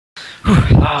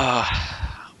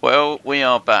Well, we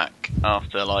are back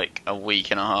after like a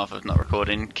week and a half of not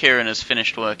recording. Kieran has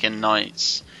finished working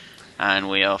nights, and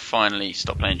we are finally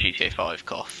stopped playing GTA 5.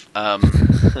 Cough.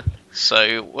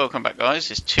 So welcome back, guys.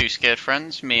 It's two scared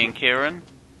friends, me and Kieran.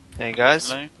 Hey guys.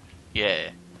 Hello. Yeah.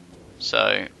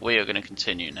 So we are going to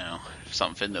continue now.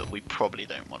 Something that we probably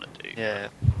don't want to do. Yeah.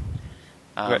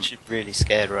 We're actually really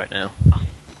scared right now.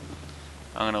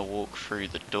 I'm going to walk through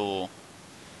the door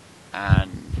and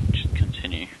just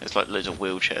continue. There's like loads of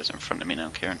wheelchairs in front of me now,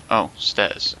 Kieran. Oh,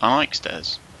 stairs. I like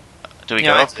stairs. Do we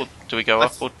go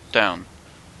up or down?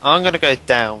 I'm gonna go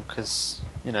down because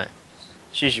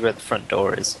it's usually where the front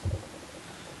door is.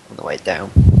 On the way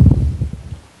down.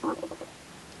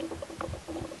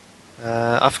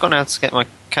 I've forgotten how to get my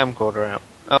camcorder out.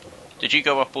 Oh, Did you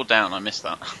go up or down? I missed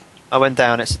that. I went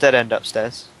down. It's a dead end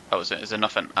upstairs. Oh, is it? Is there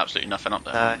nothing? Absolutely nothing up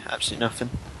there? No, absolutely nothing.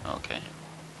 Okay.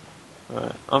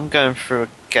 Right, I'm going through a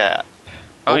gap.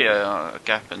 Oh yeah, a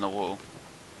gap in the wall.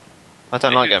 I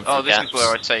don't like going through gaps. This is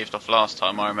where I saved off last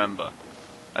time. I remember.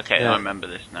 Okay, Yeah. I remember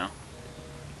this now.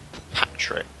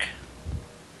 Patrick.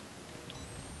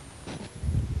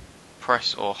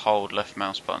 Press or hold left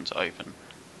mouse button to open.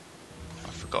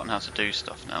 I've forgotten how to do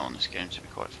stuff now on this game, to be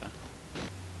quite fair.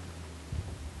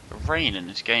 The rain in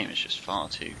this game is just far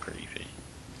too creepy.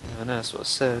 I know, that's what I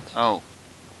said. Oh.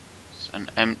 It's an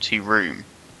empty room.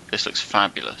 This looks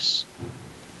fabulous.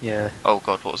 Yeah. Oh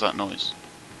god, what was that noise?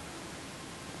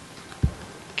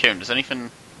 Kieran, does anything...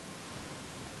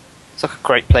 It's like a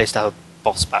great place to have a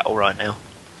boss battle right now.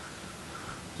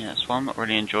 Yeah, that's why I'm not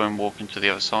really enjoying walking to the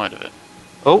other side of it.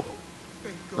 Oh!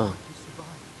 Oh.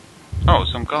 Oh,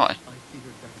 some guy.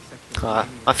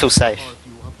 I feel safe.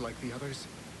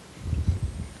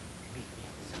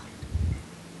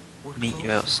 Meet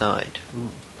you outside.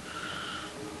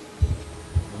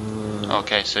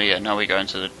 Okay, so yeah, now we go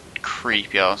into the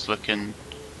creepy ass looking...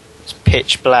 It's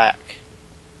pitch black.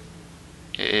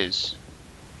 It is.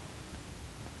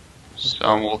 So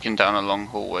I'm walking down a long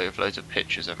hallway with loads of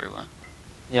pictures everywhere.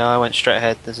 Yeah, I went straight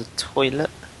ahead. There's a toilet.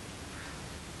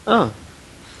 Oh.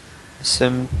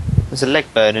 There's a leg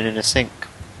burning in a sink.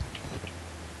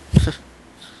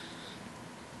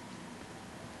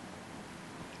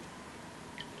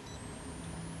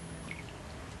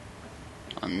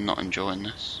 I'm not enjoying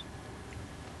this.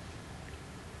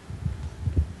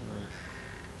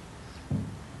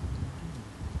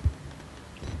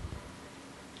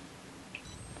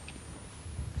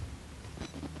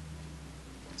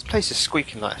 This place is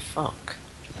squeaking like fuck.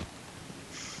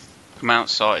 I'm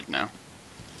outside now.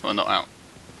 Well, not out.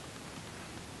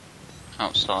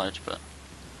 Outside, but...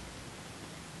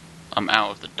 I'm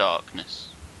out of the darkness.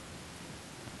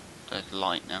 There's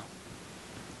light now.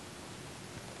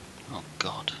 Oh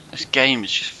god. This game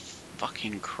is just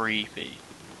fucking creepy.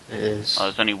 It is. Oh,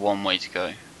 there's only one way to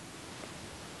go.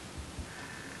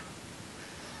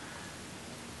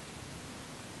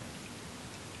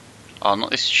 Oh,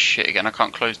 not this shit again. I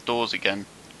can't close doors again.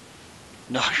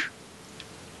 No. I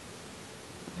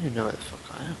don't know where the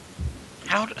fuck I am.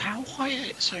 How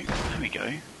high? So, there we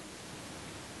go.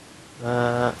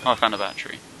 Uh, Oh, I found a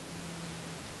battery.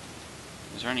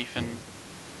 Is there anything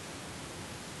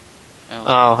else?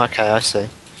 oh, okay, I see.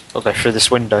 I'll go through this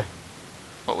window.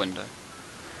 What window?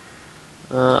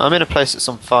 I'm in a place that's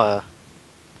on fire.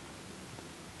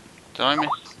 Did I miss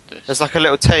this? There's like a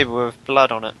little table with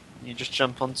blood on it. You just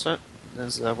jump onto it.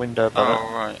 There's a window above it.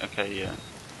 Oh, right, okay, yeah.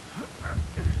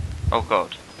 Oh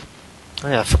god. Oh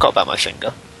yeah, I forgot about my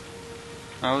finger.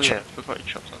 Oh yeah, Chop. I forgot you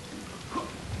chopped that thing.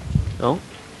 Oh.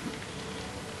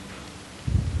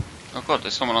 Oh god,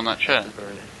 there's someone on that chair.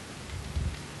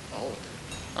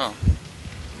 Oh.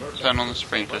 Turn on the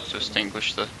sprinklers to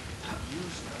extinguish the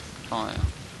fire.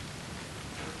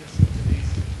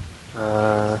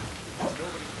 Oh,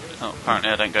 apparently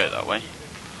I don't go that way.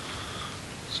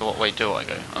 So what way do I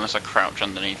go? Unless I crouch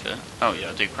underneath it. Oh yeah,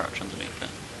 I do crouch underneath it.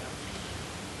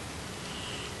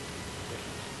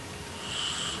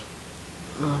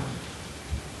 Oh,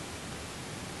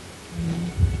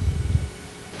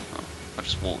 I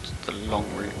just walked the long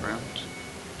route round.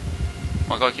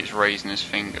 My guy keeps raising his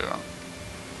finger up.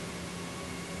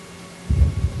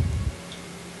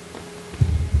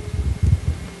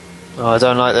 Oh, I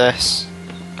don't like this.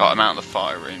 Oh, I'm out of the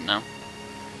fire room now.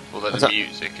 Although What's the that?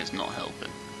 music is not helping.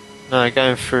 No,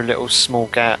 going through little small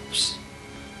gaps.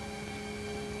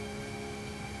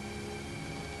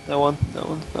 That one,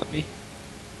 not me.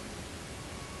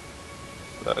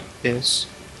 Like this.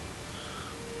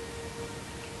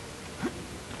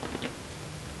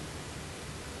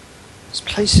 This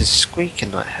place is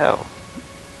squeaking like hell.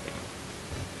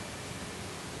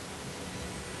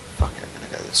 Fuck it, I'm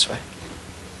gonna go this way.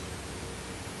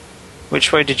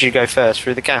 Which way did you go first?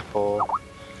 Through the gap or?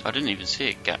 I didn't even see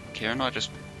a gap, Kieran. I just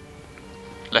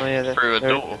left Oh, yeah, through a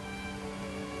door.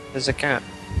 There's a gap.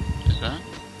 Is there?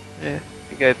 Yeah. If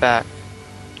you go back.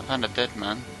 I found a dead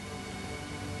man.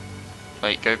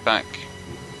 Wait, go back.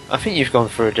 I think you've gone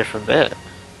through a different bit. Do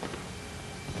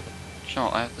you know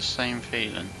what? I have the same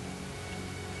feeling.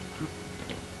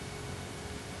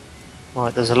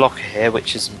 Right, there's a locker here,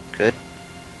 which isn't good.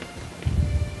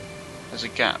 There's a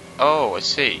gap. Oh, I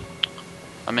see.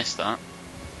 I missed that.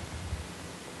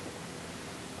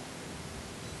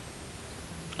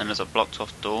 And there's a blocked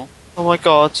off door. Oh my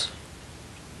god.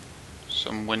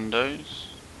 Some windows.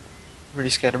 I'm really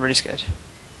scared, I'm really scared.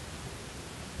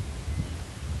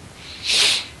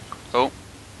 Oh.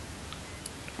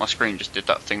 My screen just did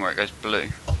that thing where it goes blue.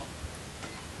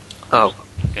 Oh.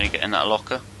 I'm gonna get in that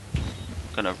locker.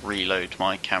 I'm gonna reload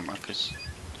my camera because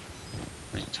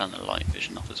I need to turn the light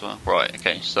vision off as well. Right,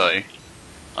 okay, so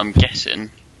I'm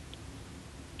guessing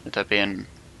that there being.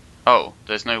 Oh,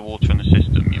 there's no water in the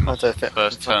system. You must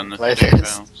first turn the two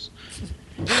valves.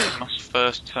 You must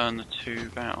first turn the two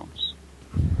valves.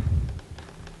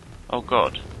 Oh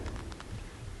god.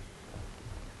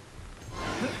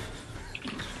 I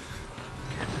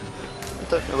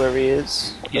don't know where he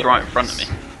is. He's right in front of me.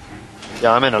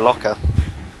 Yeah, I'm in a locker.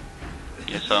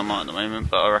 Yeah, so am I at the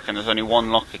moment, but I reckon there's only one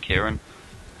locker, Kieran.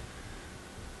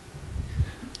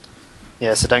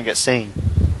 Yeah, so don't get seen.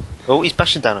 Oh, he's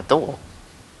bashing down a door.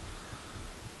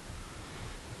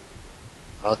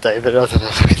 Oh, David, I don't know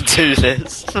if I can do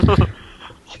this.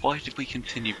 Why did we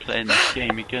continue playing this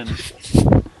game again?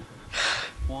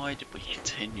 Why did we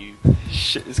continue?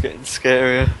 Shit is getting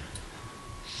scarier.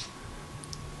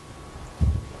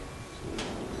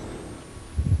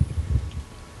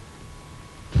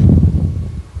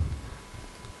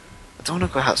 I don't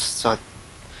want to go outside.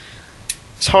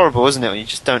 It's horrible, isn't it, when you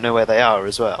just don't know where they are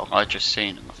as well? I just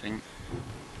seen them, I think.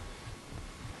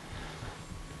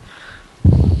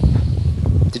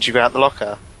 Did you go out the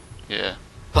locker? Yeah.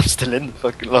 I'm still in the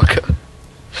fucking locker.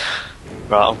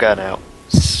 Right, I'm going out.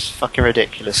 It's fucking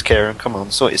ridiculous, Kieran. Come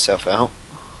on, sort yourself out.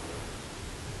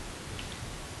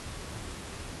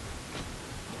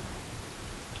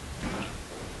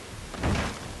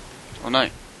 Oh no.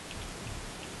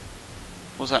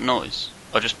 What was that noise?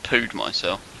 I just pooed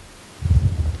myself.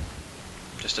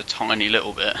 Just a tiny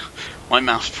little bit. My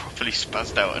mouth properly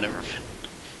spazzed out and everything.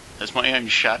 There's my own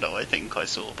shadow I think I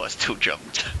saw, but I still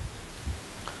jumped.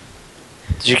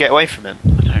 Did you get away from him?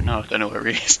 I don't know where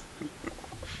he is.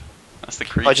 That's the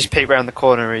creepy. I just peeked round the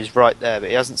corner and he's right there, but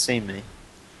he hasn't seen me.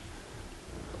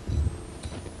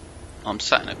 I'm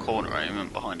sat in a corner at the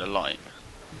moment behind a light.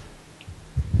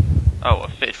 Oh, I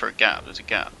fitted for a gap. There's a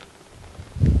gap.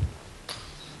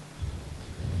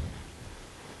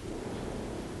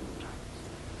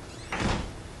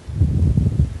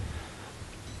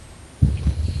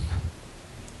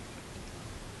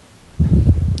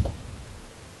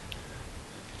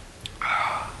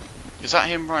 Is that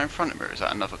him right in front of me, or is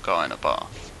that another guy in a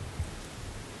bath?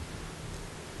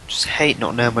 Just hate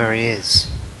not knowing where he is.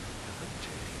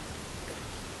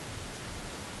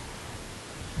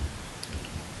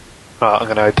 Right, I'm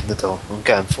going to open the door. I'm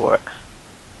going for it.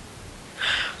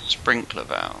 Sprinkler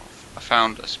valve. I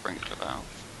found a sprinkler valve.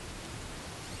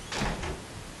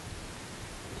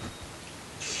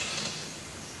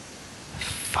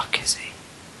 Fuck is he?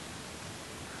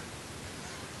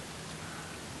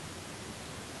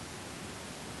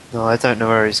 No, I don't know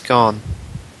where he's gone.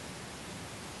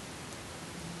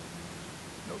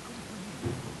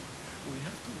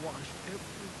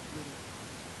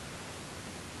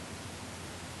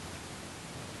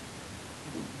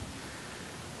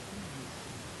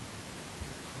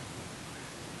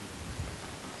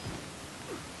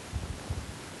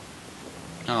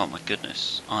 Oh my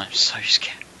goodness, I'm so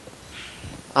scared.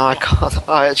 Oh, I can't.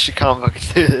 I actually can't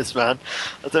fucking do this, man.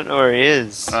 I don't know where he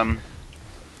is.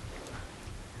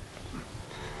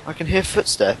 I can hear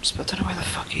footsteps, but I don't know where the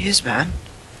fuck he is, man.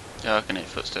 Yeah, I can hear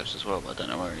footsteps as well, but I don't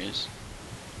know where he is.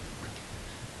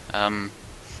 On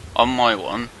my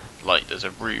one, like, there's a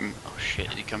room. Oh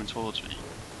shit, is he coming towards me?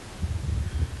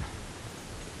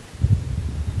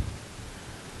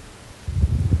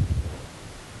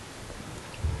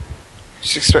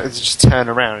 Just expected to just turn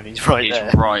around and he's right there.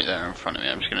 He's right there in front of me.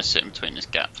 I'm just going to sit in between this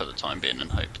gap for the time being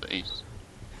and hope that he's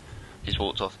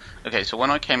walked off. Okay, so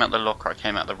when I came out the locker, I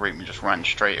came out the room and just ran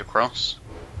straight across.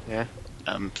 Yeah.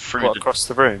 Through across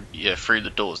the room? Yeah, through the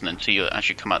doors, and then till you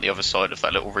actually come out the other side of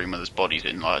that little room where there's bodies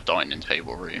in, like a dining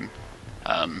table room.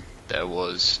 There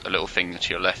was a little thing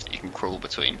to your left that you can crawl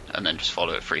between, and then just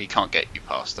follow it through. He can't get you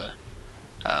past there.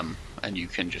 And you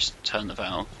can just turn the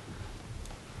valve.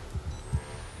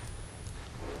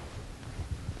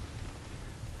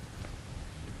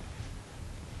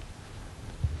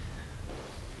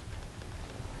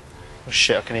 Oh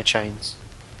shit, I can hear chains.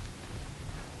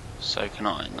 So can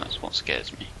I, and that's what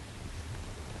scares me.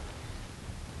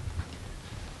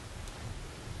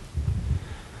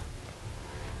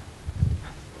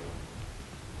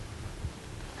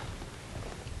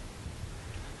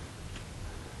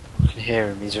 I can hear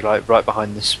him, he's like right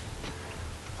behind this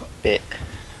bit.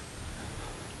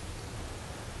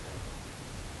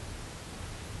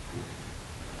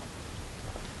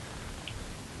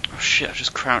 Oh shit, I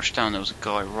just crouched down, there was a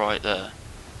guy right there.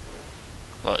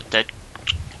 Like a dead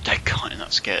guy, and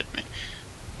that scared me.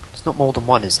 There's not more than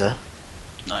one, is there?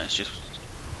 No, it's just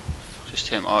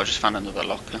him. Oh, I just found another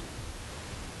locker.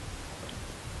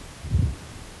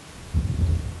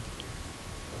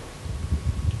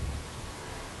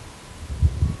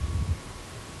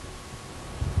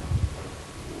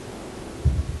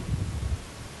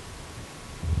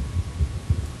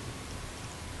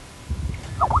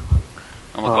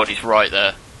 Oh my god, he's right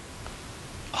there.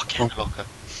 Oh, get in the locker.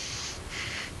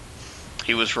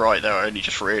 He was right there, I only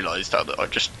just realised that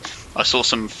I saw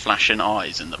some flashing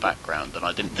eyes in the background and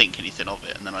I didn't think anything of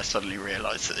it, and then I suddenly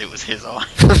realised that it was his eye.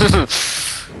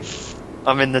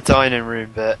 I'm in the dining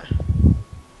room bit.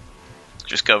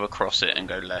 Just go across it and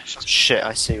go left. Shit,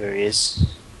 I see where he is.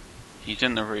 He's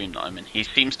in the room that I'm in. He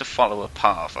seems to follow a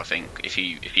path, I think, if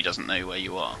he doesn't know where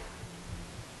you are.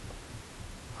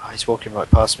 Oh, he's walking right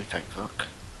past me, thank fuck.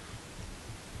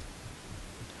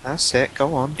 That's it,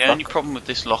 go on. The only problem with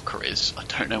this locker is I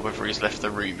don't know whether he's left the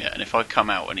room yet, and if I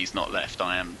come out and he's not left,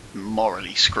 I am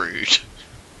morally screwed.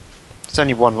 There's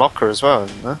only one locker as well,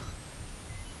 isn't there?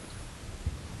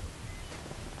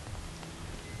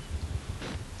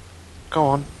 Go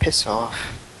on, piss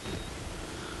off.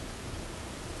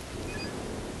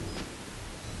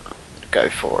 Go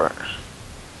for it.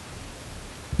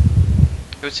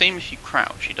 It would seem if you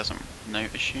crouch, he doesn't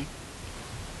notice you.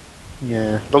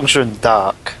 Yeah, as long as you're in the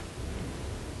dark.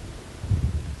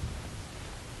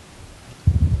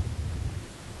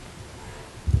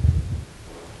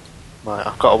 Right,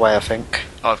 I've got away, I think.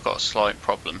 I've got a slight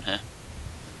problem here.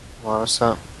 What's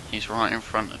that? He's right in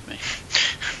front of me.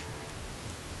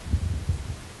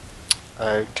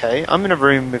 Okay, I'm in a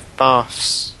room with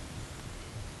baths.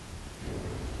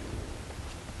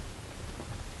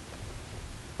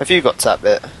 Have you got to that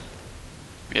bit?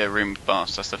 Yeah, room with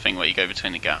baths, that's the thing where you go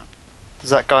between the gap. Does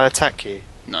that guy attack you?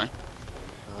 No.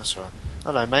 Oh, that's right.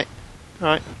 Hello, mate.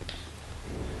 Alright.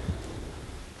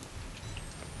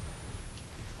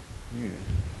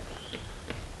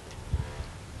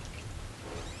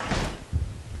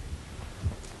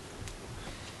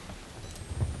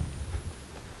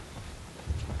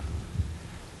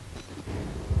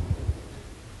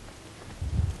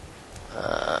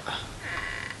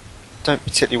 Don't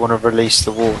particularly want to release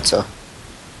the water.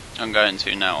 I'm going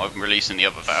to now. I'm releasing the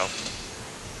other valve.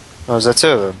 Oh, is there two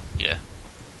of them? Yeah.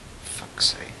 Fuck's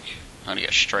sake. I'm going to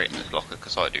get straight in this locker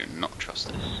because I do not trust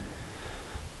this.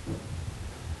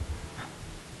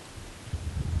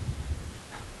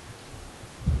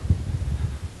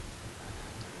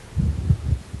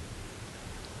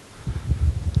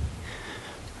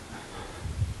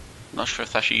 Not sure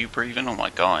if that's you breathing or my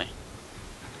guy.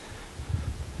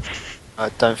 I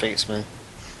don't think it's me.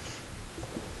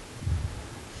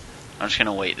 I'm just going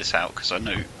to wait this out because I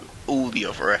know all the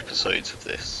other episodes of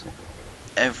this.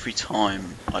 Every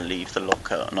time I leave the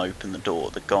locker and open the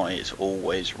door, the guy is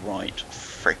always right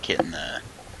frickin' there.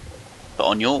 But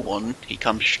on your one, he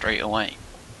comes straight away.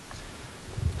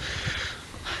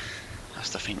 That's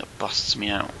the thing that busts me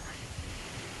out.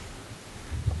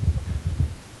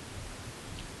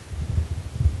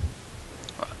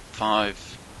 Right, 5,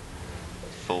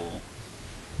 4,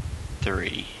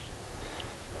 3,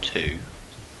 2,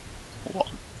 1.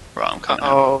 Right, I'm coming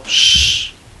out. Oh,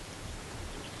 shh.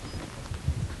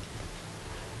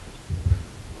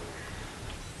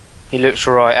 He looks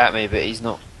right at me, but he's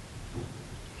not.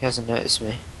 He hasn't noticed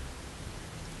me.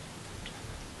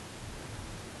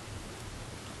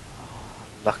 Oh,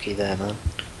 lucky there, man.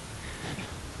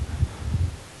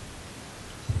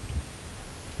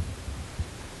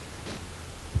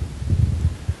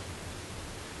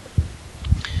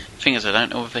 Thing is, I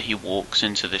don't know whether he walks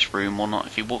into this room or not.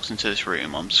 If he walks into this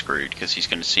room, I'm screwed because he's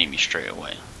going to see me straight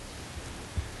away.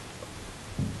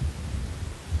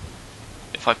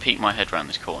 If I peek my head round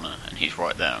this corner and he's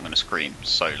right there, I'm going to scream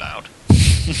so loud.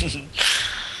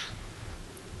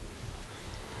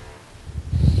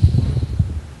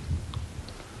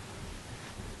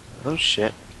 Oh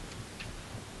shit.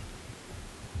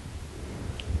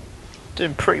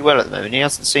 Doing pretty well at the moment, he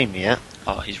hasn't seen me yet.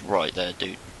 Oh, he's right there,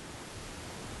 dude.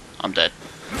 I'm dead.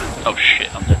 Oh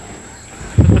shit, I'm dead.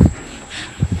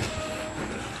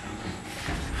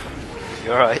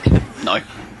 You alright? No.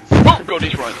 Oh god,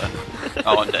 he's right there.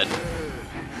 Oh, I'm dead.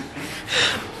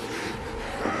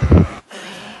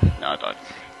 No, I died.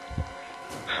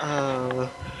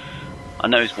 I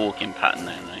know his walking pattern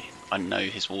now, though. I know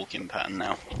his walking pattern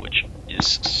now, which is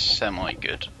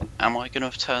semi-good. Am I going to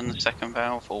have turned the second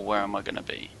valve, or where am I going to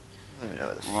be? I don't know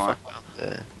what the Right. fuck up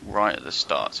there. Right at the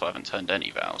start, so I haven't turned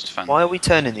any valves. Why are we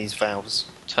turning these valves?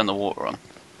 Turn the water on.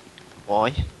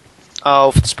 Why?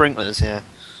 Oh, for the sprinklers, yeah.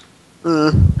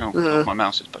 Oh, God, my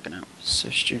mouse is bugging out.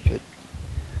 So stupid.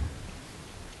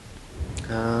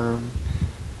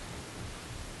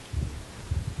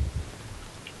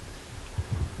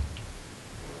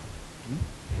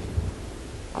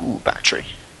 Ooh, battery.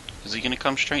 Is he going to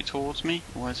come straight towards me,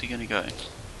 or where's he going to go?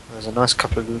 There's a nice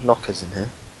couple of lockers in here.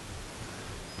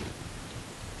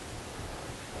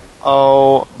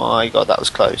 Oh my god, that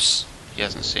was close. He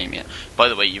hasn't seen me yet. By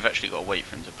the way, you've actually got to wait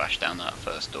for him to bash down that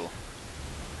first door.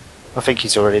 I think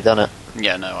he's already done it.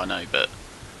 Yeah, no, I know, but...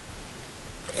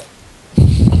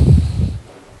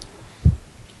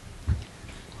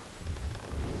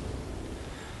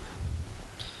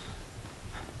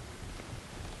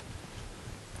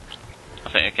 I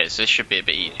think, okay, so this should be a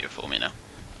bit easier for me now.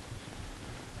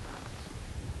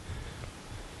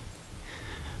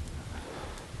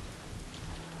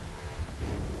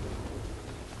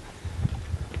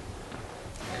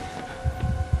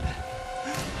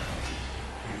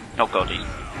 Oh god,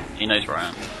 he knows where I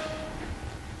am.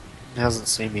 He hasn't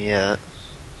seen me yet.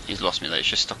 He's lost me though, he's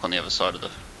just stuck on the other side of the...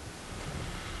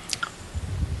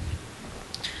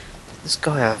 This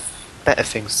guy have better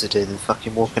things to do than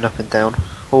fucking walking up and down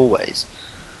hallways.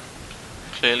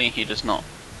 Clearly he does not.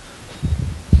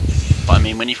 But I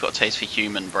mean, when you've got a taste for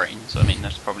human brains, I mean,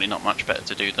 there's probably not much better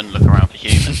to do than look around for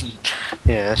humans.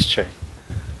 Yeah, that's true.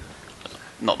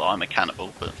 Not that I'm a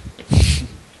cannibal, but...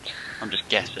 I'm just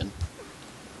guessing.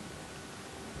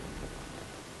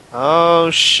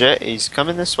 Oh shit, he's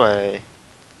coming this way.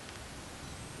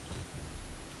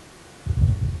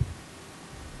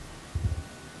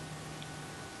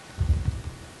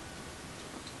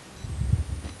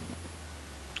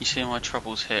 You see my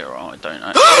troubles here, or I don't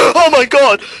know. Oh my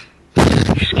god!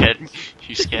 You scared me.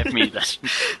 You scared me then.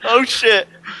 Oh shit!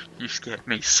 You scared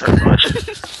me so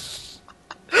much.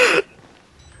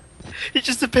 He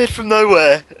just appeared from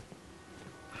nowhere.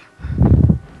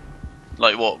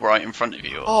 Like what, right in front of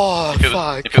you? Or Oh if it was,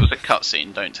 fuck! if it was a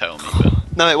cutscene, don't tell me.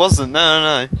 But No, it wasn't.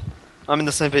 No. I'm in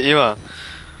the same bit you are.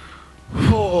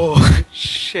 Oh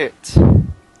shit!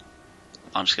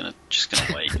 I'm just gonna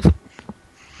wait.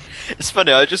 It's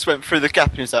funny. I just went through the gap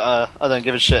and he was like, "I don't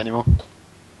give a shit anymore."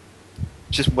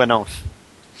 Just went off.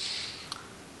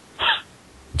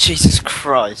 Jesus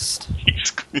Christ! He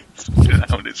screams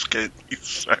out. It scared me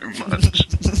so much.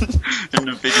 In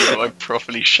the video, I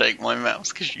properly shake my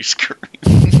mouse because you scream.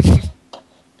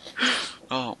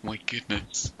 Oh my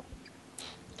goodness.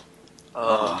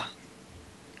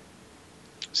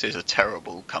 This is a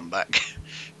terrible comeback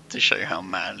to show how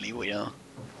manly we are.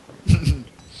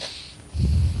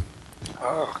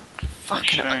 Oh,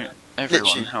 fucking Show everyone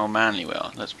literally. how manly we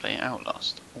are. Let's play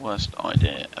Outlast. Worst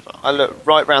idea ever. I looked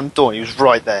right round the door and he was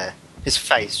right there. His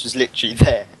face was literally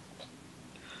there.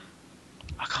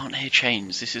 I can't hear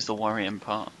chains. This is the worrying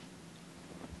part.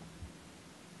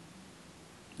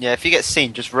 Yeah, if you get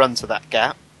seen, just run to that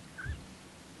gap.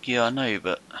 Yeah, I know,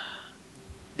 but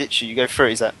Literally, you go through it,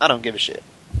 he's like, I don't give a shit.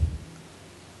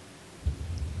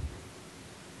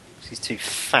 He's too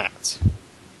fat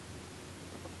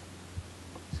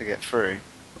to get through.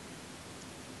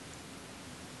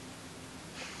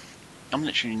 I'm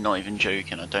literally not even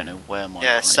joking. I don't know where my...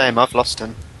 Yeah, same, I've lost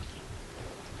him.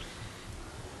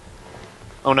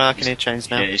 Oh no, I can hear chains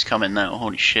now. Yeah, he's coming now.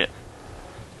 Holy shit.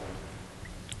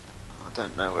 I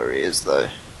don't know where he is though.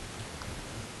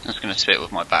 I'm just going to sit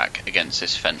with my back against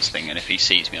this fence thing, and if he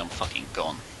sees me, I'm fucking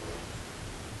gone.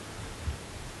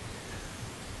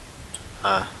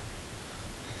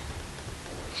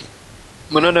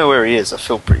 When I know where he is, I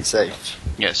feel pretty safe.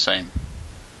 Yeah, same.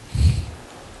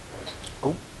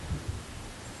 Oh.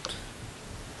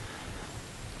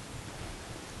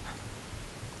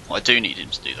 What I do need him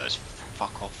to do though is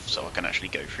fuck off so I can actually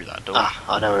go through that door. Ah,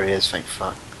 I know where he is, thank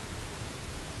fuck.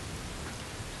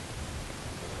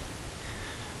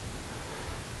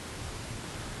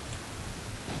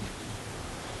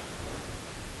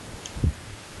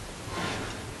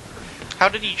 How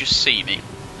did he just see me?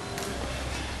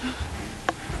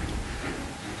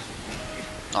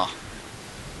 Oh.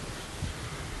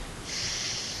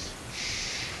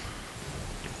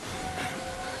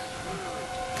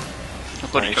 Oh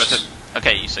God, he tried to...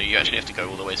 Okay, so you actually have to go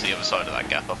all the way to the other side of that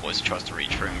gap, otherwise he tries to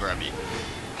reach through and grab you.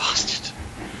 Bastard.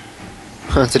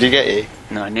 Did he get you?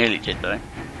 No, I nearly did though.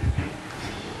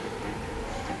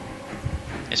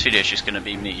 This video's just going to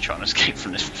be me trying to escape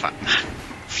from this fat man.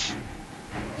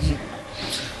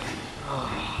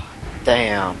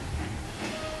 Damn.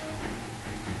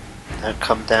 Don't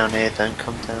come down here, don't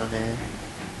come down here.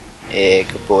 Yeah,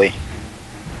 good boy.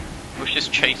 I wish this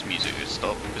chase music would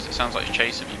stop, because it sounds like he's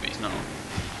chasing me, but he's not.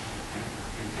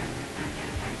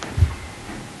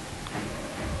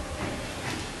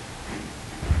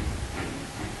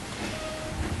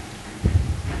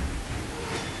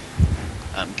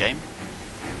 Game?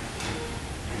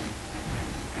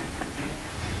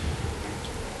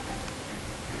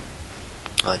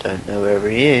 I don't know where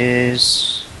he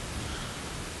is.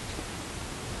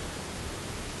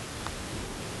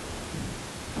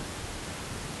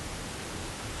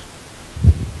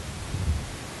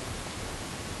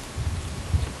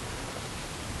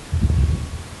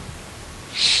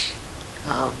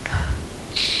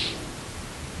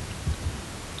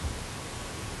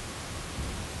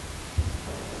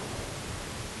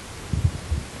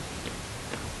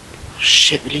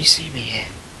 Shit, will he see me here?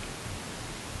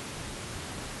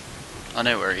 I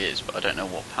know where he is, but I don't know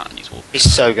what pattern he's walking.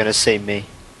 He's so gonna see me.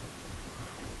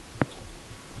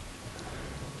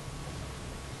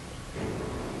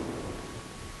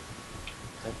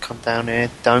 Don't come down here,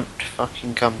 don't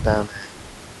fucking come down here.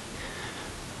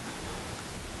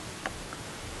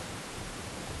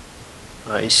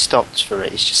 Right, he's stopped for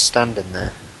it, he's just standing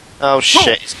there. Oh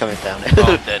shit, he's coming down here.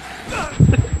 Oh, I'm dead.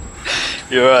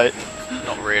 You're right.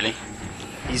 Not really.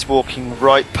 He's walking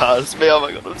right past me, oh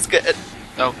my god, I'm scared.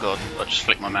 Oh god, I just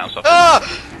flicked my mouse off. Ah!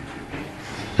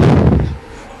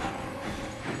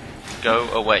 Go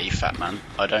away, fat man.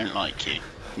 I don't like you.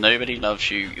 Nobody loves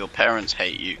you, your parents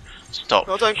hate you. Stop.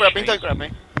 Oh, don't grab me, don't grab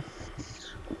me.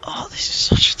 Oh, this is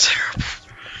such a terrible...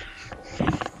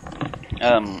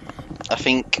 I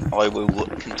think I will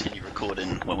continue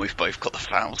recording when we've both got the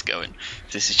files going.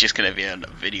 This is just going to be a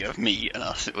video of me and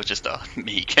us. It was just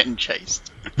me getting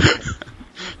chased.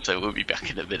 So we'll be back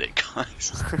in a minute,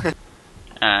 guys.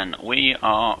 And we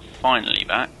are finally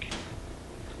back.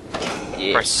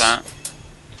 Yes. Press that.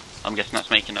 I'm guessing that's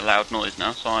making a loud noise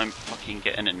now, so I'm fucking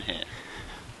getting in here.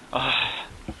 Ah,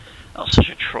 that was such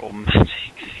a traumatic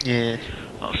thing. Yeah.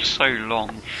 That was so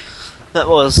long. That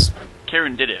was.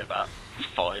 Keiran did it about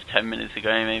 5-10 minutes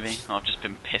ago, maybe. I've just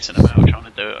been pissing about trying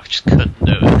to do it. I just couldn't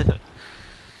do it.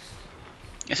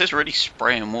 This is really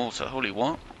spraying water. Holy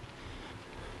what?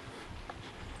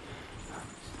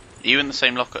 Are you in the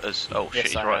same locker as... Oh shit,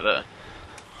 Yes, he's right there.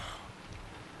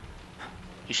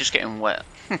 He's just getting wet.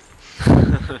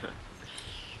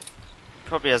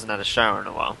 Probably hasn't had a shower in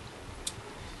a while.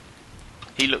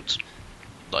 He looked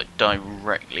like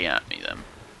directly at me then.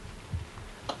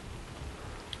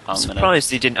 I'm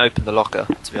surprised he didn't open the locker,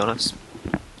 to be honest.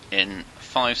 In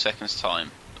 5 seconds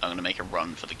time, I'm going to make a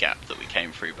run for the gap that we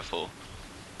came through before.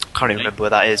 Can't even remember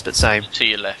where that is, but same. To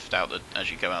your left out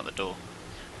as you go out the door.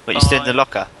 But you still in the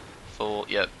locker? 4,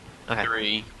 yep. Okay.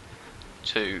 3,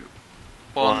 2,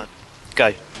 1.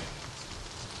 Go.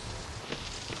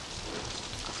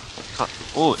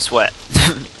 Oh, it's wet.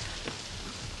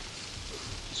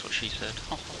 That's what she said.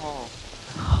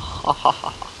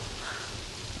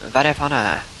 Very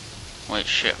funny. Wait,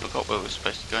 shit, I forgot where we were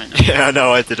supposed to go now. Yeah, I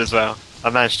know, I did as well. I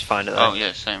managed to find it though. Oh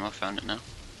yeah, same, I found it now.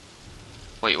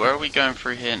 Wait, where are we going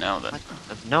through here now then? I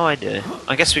have no idea.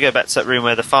 I guess we go back to that room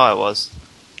where the fire was.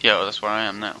 Yeah, well, that's where I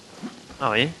am now. Oh,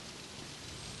 are you?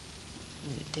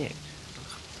 You dick.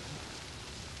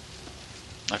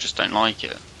 I just don't like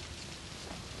it.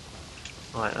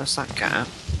 Right, that's that gap.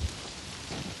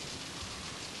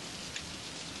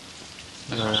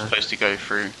 I'm supposed to go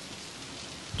through.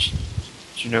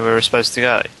 Do you know where we're supposed to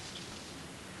go?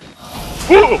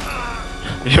 Whoa!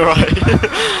 You're right.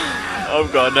 Oh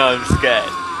god, no, I'm scared.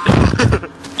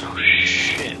 Oh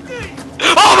shit.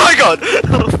 Oh my god!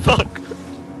 Oh fuck!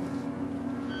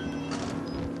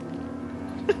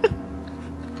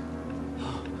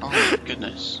 Oh my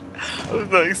goodness. I was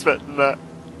not expecting that.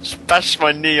 Just bashed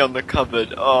my knee on the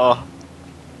cupboard. Oh.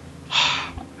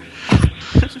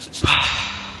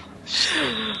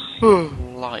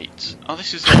 Light. Oh,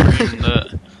 this is the room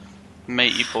that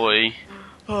Matey Boy.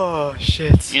 Oh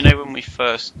shit. You know when we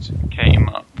first came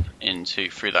up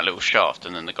through that little shaft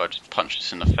and then the guy just punched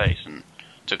us in the face and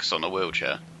took us on a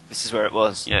wheelchair? This is where it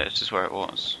was. Yeah, this is where it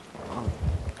was.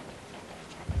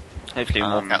 Hopefully we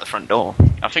walk out the front door.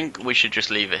 I think we should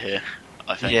just leave it here,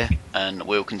 I think. Yeah. And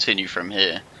we'll continue from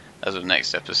here as of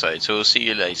next episode. So we'll see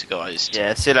you later, guys.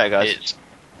 Yeah, see you later, guys. It's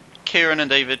Keiran and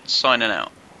David signing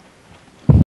out.